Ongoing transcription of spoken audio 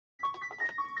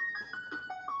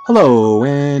Hello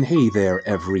and hey there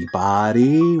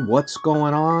everybody, what's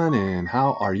going on and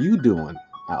how are you doing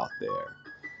out there?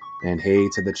 And hey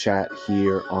to the chat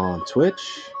here on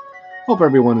Twitch. Hope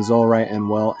everyone is alright and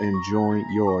well, enjoying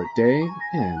your day.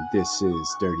 And this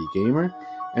is Dirty Gamer,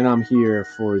 and I'm here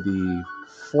for the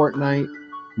Fortnite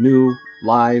new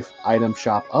live item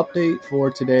shop update for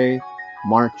today,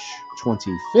 March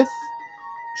 25th,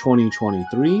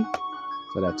 2023.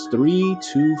 So that's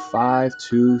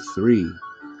 32523.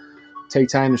 Take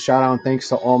time to shout out and thanks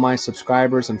to all my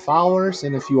subscribers and followers.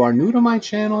 And if you are new to my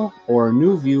channel or a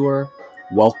new viewer,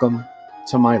 welcome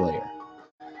to my lair.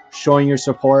 Showing your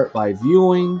support by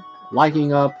viewing,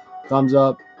 liking up, thumbs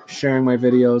up, sharing my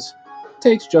videos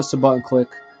takes just a button click.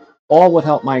 All would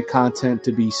help my content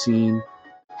to be seen.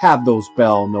 Have those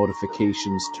bell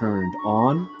notifications turned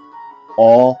on.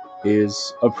 All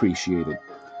is appreciated.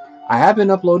 I have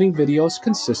been uploading videos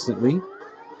consistently.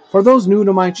 For those new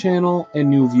to my channel and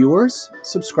new viewers,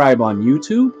 subscribe on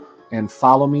YouTube and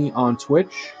follow me on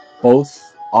Twitch.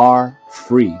 Both are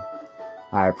free.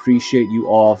 I appreciate you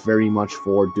all very much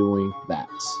for doing that.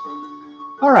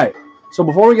 Alright, so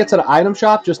before we get to the item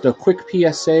shop, just a quick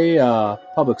PSA,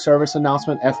 public service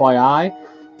announcement, FYI.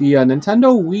 The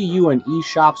Nintendo Wii U and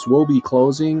eShops will be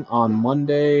closing on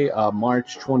Monday,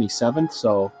 March 27th,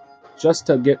 so just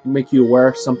to make you aware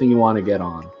of something you want to get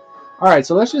on. Alright,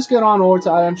 so let's just get on over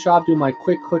to item shop, do my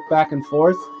quick click back and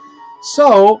forth.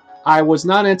 So, I was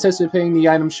not anticipating the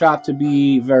item shop to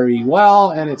be very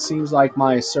well, and it seems like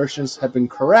my assertions have been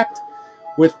correct.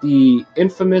 With the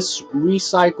infamous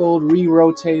recycled,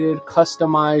 re-rotated,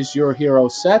 customized Your Hero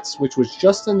sets, which was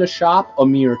just in the shop a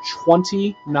mere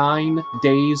 29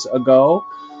 days ago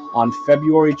on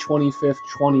February 25th,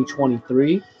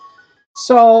 2023.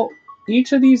 So,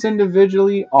 each of these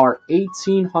individually are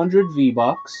 1,800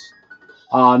 V-Bucks.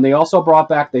 And they also brought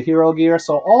back the hero gear.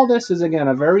 So all this is, again,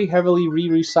 a very heavily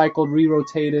recycled,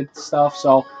 re-rotated stuff.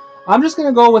 So I'm just going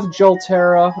to go with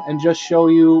Jolterra and just show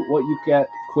you what you get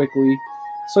quickly.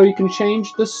 So you can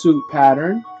change the suit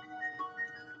pattern,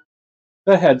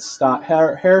 the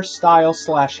hairstyle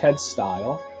slash head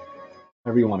style,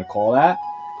 whatever you want to call that,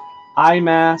 eye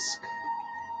mask,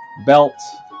 belt,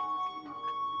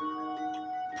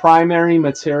 primary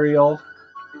material,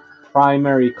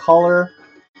 primary color,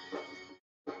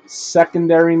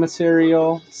 secondary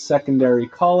material, secondary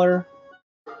color,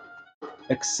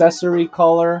 accessory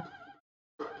color,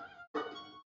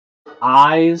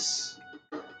 eyes,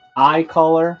 eye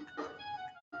color,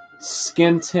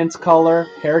 skin tint color,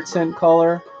 hair tint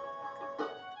color,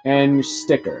 and your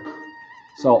sticker.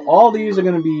 So all these are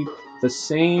going to be the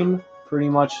same pretty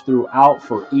much throughout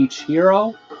for each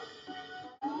hero.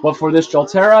 But for this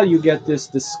Jolterra, you get this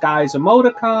disguise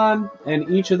emoticon, and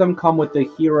each of them come with the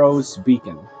hero's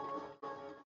beacon.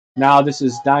 Now this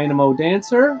is Dynamo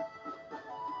Dancer.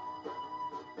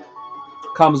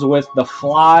 Comes with the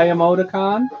Fly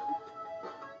emoticon.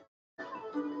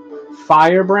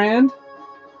 Firebrand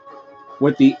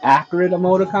with the Acrid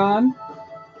emoticon.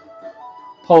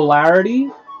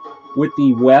 Polarity with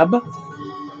the Web.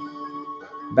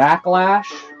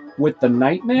 Backlash with the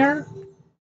Nightmare.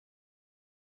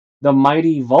 The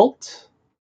Mighty Volt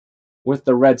with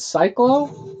the Red Cyclo.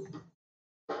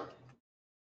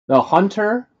 The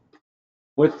Hunter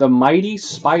with the Mighty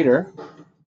Spider.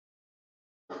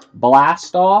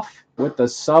 Blast Off with the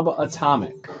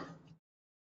Subatomic.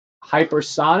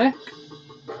 Hypersonic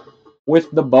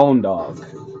with the Bone Dog.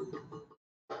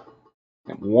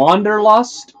 And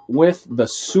Wanderlust with the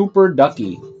Super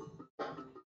Ducky.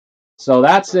 So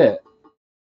that's it.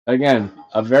 Again,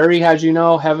 a very, as you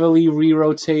know, heavily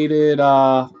re-rotated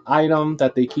item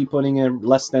that they keep putting in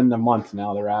less than a month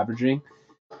now, they're averaging.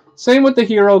 Same with the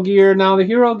hero gear. Now, the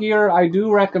hero gear, I do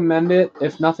recommend it,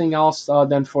 if nothing else,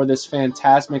 than for this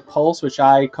Phantasmic Pulse, which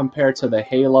I compare to the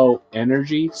Halo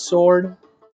Energy Sword.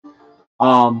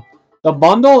 The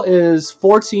bundle is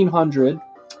 1,400.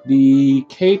 The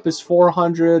cape is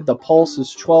 400. The pulse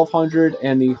is 1,200,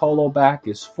 and the holo back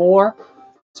is 4.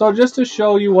 So just to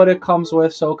show you what it comes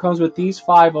with, so it comes with these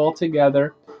 5 all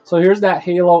together. So here's that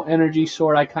Halo Energy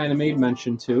Sword I kind of made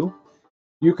mention to.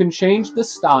 You can change the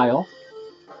style,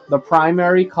 the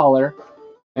primary color,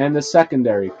 and the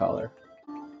secondary color.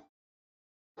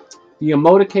 The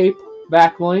Emoticape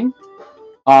back bling,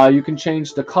 you can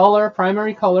change the color,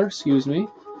 primary color, excuse me.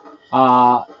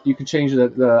 You can change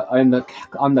on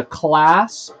the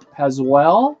clasp as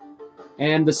well,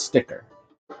 and the sticker.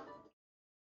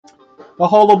 The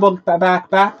Holobook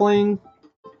back bling,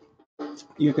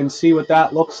 you can see what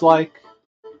that looks like.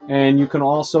 And you can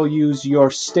also use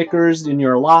your stickers in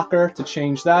your locker to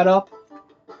change that up.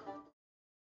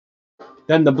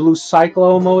 Then the blue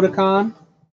Cyclo emoticon.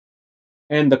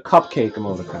 and the cupcake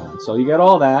emoticon. So you get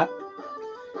all that.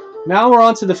 Now we're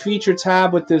on to the feature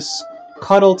tab with this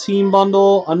Cuddle Team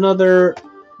Bundle, another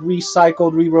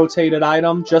recycled, re-rotated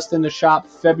item just in the shop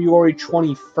February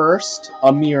 21st,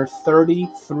 a mere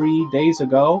 33 days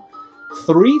ago.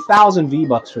 3,000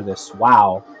 V-Bucks for this.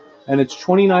 Wow. And it's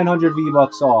 2,900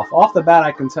 V-Bucks off. Off the bat,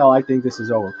 I can tell I think this is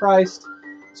overpriced.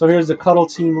 So here's the Cuddle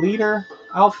Team Leader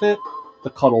outfit, the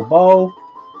Cuddle Bow,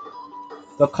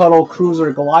 the Cuddle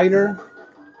Cruiser Glider,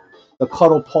 the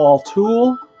Cuddle Paw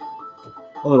Tool,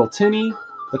 a little tinny,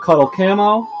 the Cuddle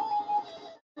Camo,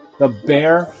 the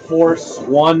Bear Force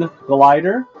 1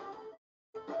 Glider,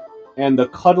 and the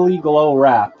Cuddly Glow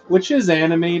Wrap, which is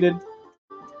animated.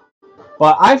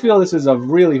 But I feel this is a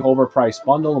really overpriced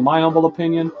bundle, in my humble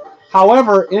opinion.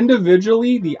 However,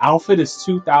 individually, the outfit is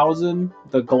 2,000,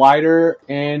 the glider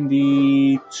and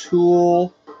the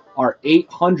tool are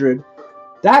 800.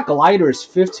 That glider is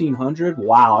 1,500.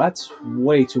 Wow, that's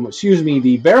way too much. Excuse me,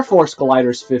 the Bear Force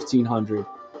glider is 1,500.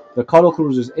 The Cuddle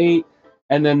Cruiser is 8.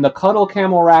 And then the Cuddle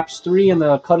Camel Wrap's 3 and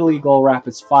the Cuddly Glow Wrap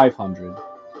is 500.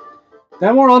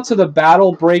 Then we're on to the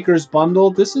Battle Breakers bundle.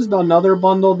 This is another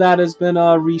bundle that has been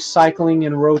recycling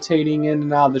and rotating in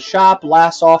and out of the shop.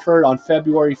 Last offered on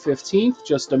February 15th,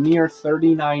 just a mere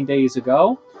 39 days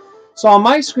ago. So on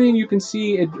my screen, you can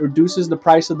see it reduces the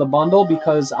price of the bundle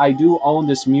because I do own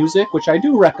this music, which I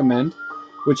do recommend,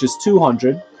 which is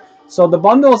 200. So the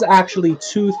bundle is actually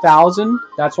 2,000.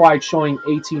 That's why it's showing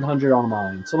 1,800 on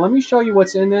mine. So let me show you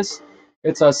what's in this.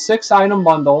 It's a 6-item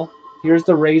bundle. Here's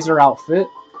the Razor outfit,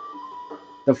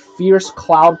 the Fierce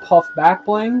Cloud Puff back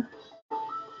bling,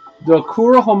 the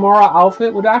Kura Homura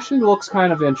outfit, which actually looks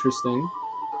kind of interesting,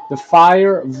 the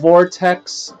Fire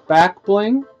Vortex back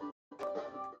bling,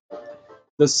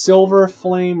 the Silver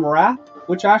Flame wrap,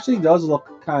 which actually does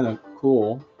look kind of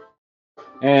cool,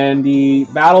 and the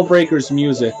Battle Breakers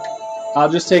music. I'll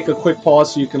just take a quick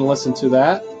pause so you can listen to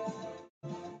that.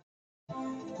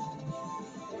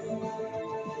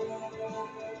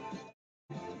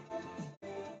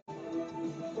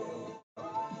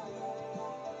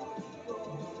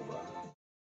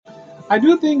 I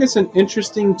do think it's an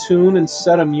interesting tune and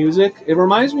set of music. It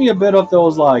reminds me a bit of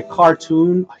those like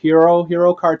cartoon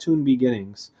hero cartoon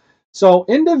beginnings. So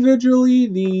individually,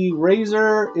 the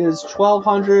Razor is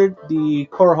 1,200, the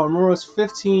Korohamura is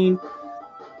 15,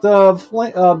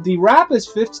 the wrap is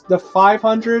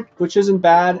 500, which isn't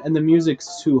bad, and the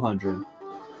music's 200.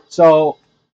 So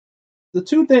the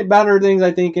two better things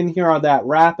I think in here are that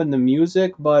wrap and the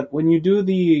music. But when you do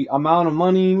the amount of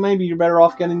money, maybe you're better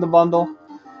off getting the bundle.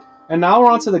 And now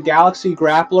we're on to the Galaxy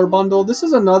Grappler bundle. This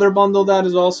is another bundle that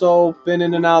has also been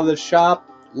in and out of the shop.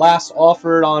 Last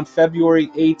offered on February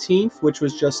 18th, which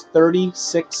was just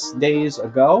 36 days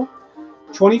ago.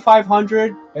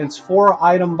 2,500, and it's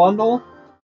 4-item bundle.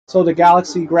 So the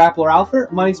Galaxy Grappler outfit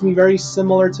reminds me very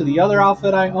similar to the other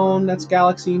outfit I own that's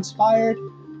Galaxy inspired.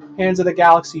 Hands of the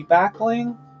Galaxy back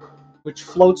bling, which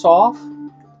floats off.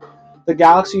 The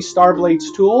Galaxy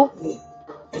Starblades tool,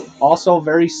 also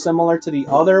very similar to the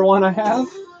other one I have.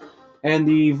 And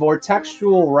the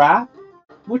Vortextual wrap,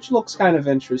 which looks kind of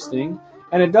interesting.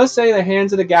 And it does say the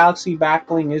Hands of the Galaxy back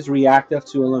bling is reactive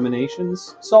to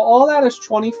eliminations. So all that is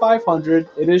 2,500.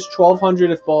 It is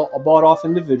 1,200 if bought off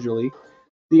individually.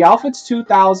 The outfit's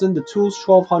 2,000, the tool's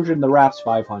 1,200, and the wrap's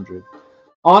 500.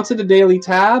 Onto the daily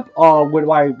tab,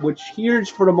 which here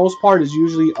for the most part is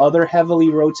usually other heavily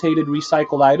rotated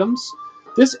recycled items.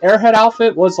 This Airhead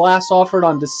outfit was last offered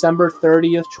on December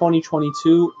 30th,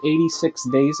 2022, 86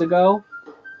 days ago.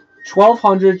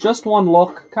 1,200, just one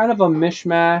look, kind of a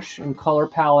mishmash and color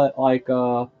palette like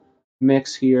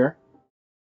mix here.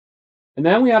 And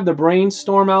then we have the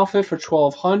Brainstorm outfit for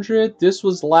 1,200. This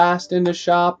was last in the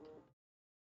shop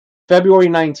February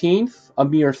 19th, a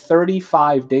mere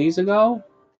 35 days ago.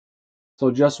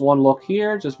 So just one look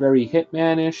here, just very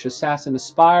Hitman-ish, Assassin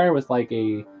Aspire with like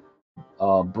a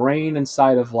brain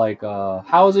inside of like a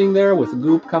housing there with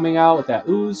goop coming out with that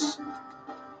ooze.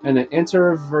 And an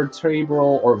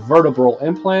intervertebral or vertebral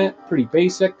implant, pretty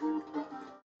basic.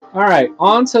 Alright,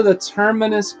 on to the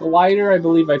Terminus Glider. I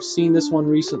believe I've seen this one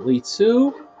recently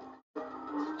too.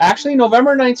 Actually,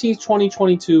 November 19th,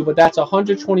 2022, but that's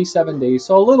 127 days,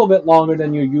 so a little bit longer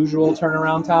than your usual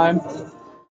turnaround time.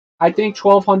 I think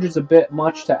 1,200 is a bit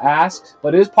much to ask,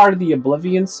 but it is part of the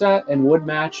Oblivion set and would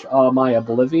match my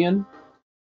Oblivion.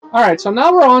 Alright, so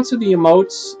now we're on to the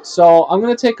emotes. So I'm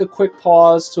going to take a quick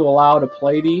pause to allow to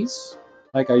play these,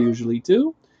 like I usually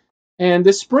do. And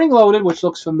this Spring Loaded, which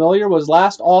looks familiar, was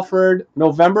last offered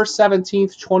November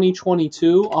 17th,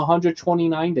 2022,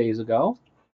 129 days ago.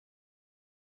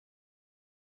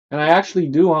 And I actually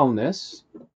do own this.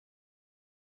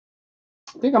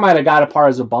 think I might have got it part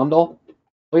as a bundle.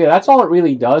 But yeah, that's all it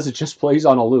really does. It just plays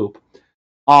on a loop.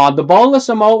 The boneless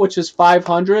emote, which is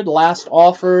 500, last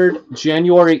offered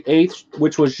January 8th,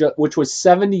 which was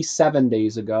 77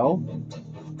 days ago.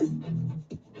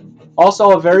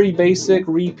 Also, a very basic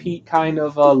repeat kind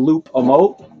of loop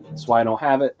emote. That's why I don't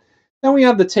have it. Then we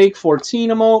have the Take 14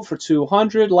 emote for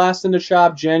 200, last in the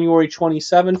shop January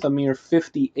 27th, a mere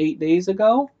 58 days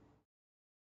ago.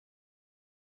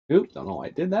 Oops, don't know why I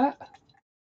did that.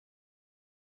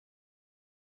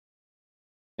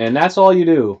 And that's all you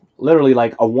do. Literally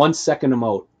like a 1 second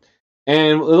emote.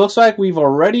 And it looks like we've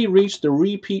already reached the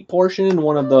repeat portion in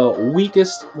one of the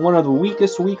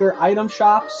weaker item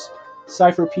shops.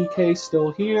 Cypher PK still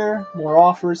here. More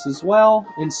offers as well.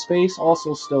 In Space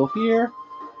also still here.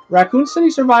 Raccoon City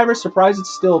Survivor, surprised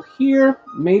it's still here.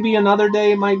 Maybe another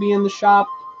day it might be in the shop.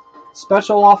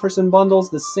 Special offers and bundles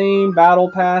the same.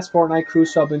 Battle Pass, Fortnite Crew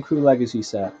Sub, and Crew Legacy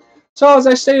set. So as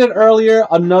I stated earlier,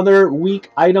 another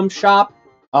weak item shop.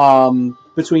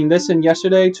 Between this and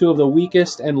yesterday, two of the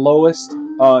weakest and lowest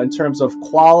in terms of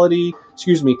quantity.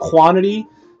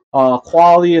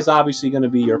 Quality is obviously going to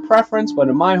be your preference, but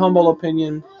in my humble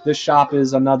opinion, this shop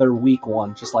is another weak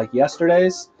one, just like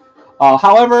yesterday's.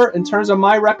 However, in terms of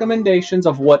my recommendations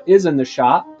of what is in the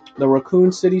shop, the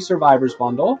Raccoon City Survivors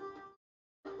bundle,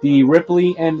 the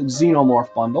Ripley and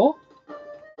Xenomorph bundle,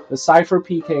 the Cypher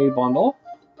PK bundle,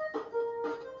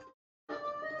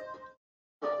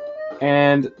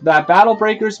 and that Battle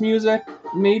Breakers music,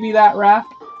 maybe that wrap,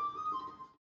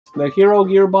 the Hero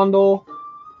Gear bundle,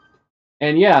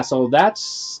 and yeah, so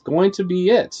that's going to be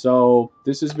it. So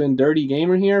this has been Dirty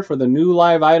Gamer here for the new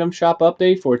live item shop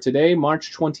update for today,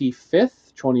 March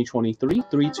 25th, 2023,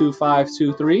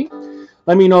 32523.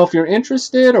 Let me know if you're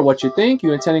interested or what you think.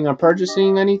 You intending on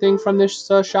purchasing anything from this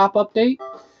shop update?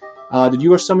 Did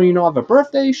you or someone you know have a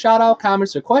birthday, shout out,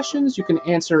 comments, or questions? You can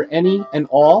answer any and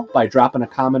all by dropping a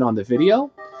comment on the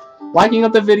video. Liking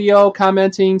up the video,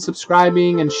 commenting,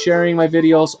 subscribing, and sharing my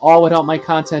videos all would help my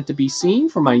content to be seen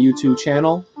for my YouTube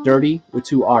channel, Dirty with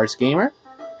 2 R's Gamer.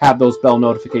 Have those bell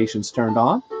notifications turned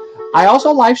on. I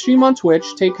also live stream on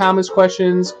Twitch, take comments,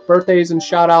 questions, birthdays, and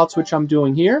shout outs, which I'm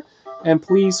doing here. And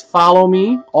please follow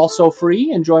me, also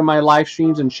free. Enjoy my live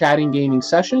streams and chatting gaming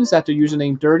sessions at the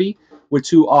username Dirty with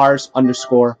 2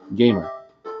 R's_gamer.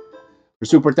 For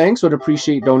super thanks, would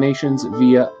appreciate donations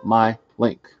via my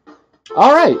link.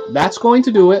 Alright, that's going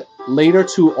to do it. Later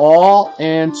to all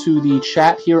and to the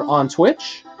chat here on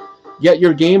Twitch. Get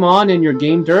your game on and your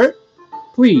game dirt.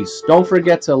 Please don't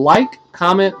forget to like,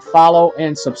 comment, follow,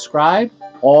 and subscribe.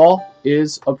 All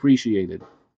is appreciated.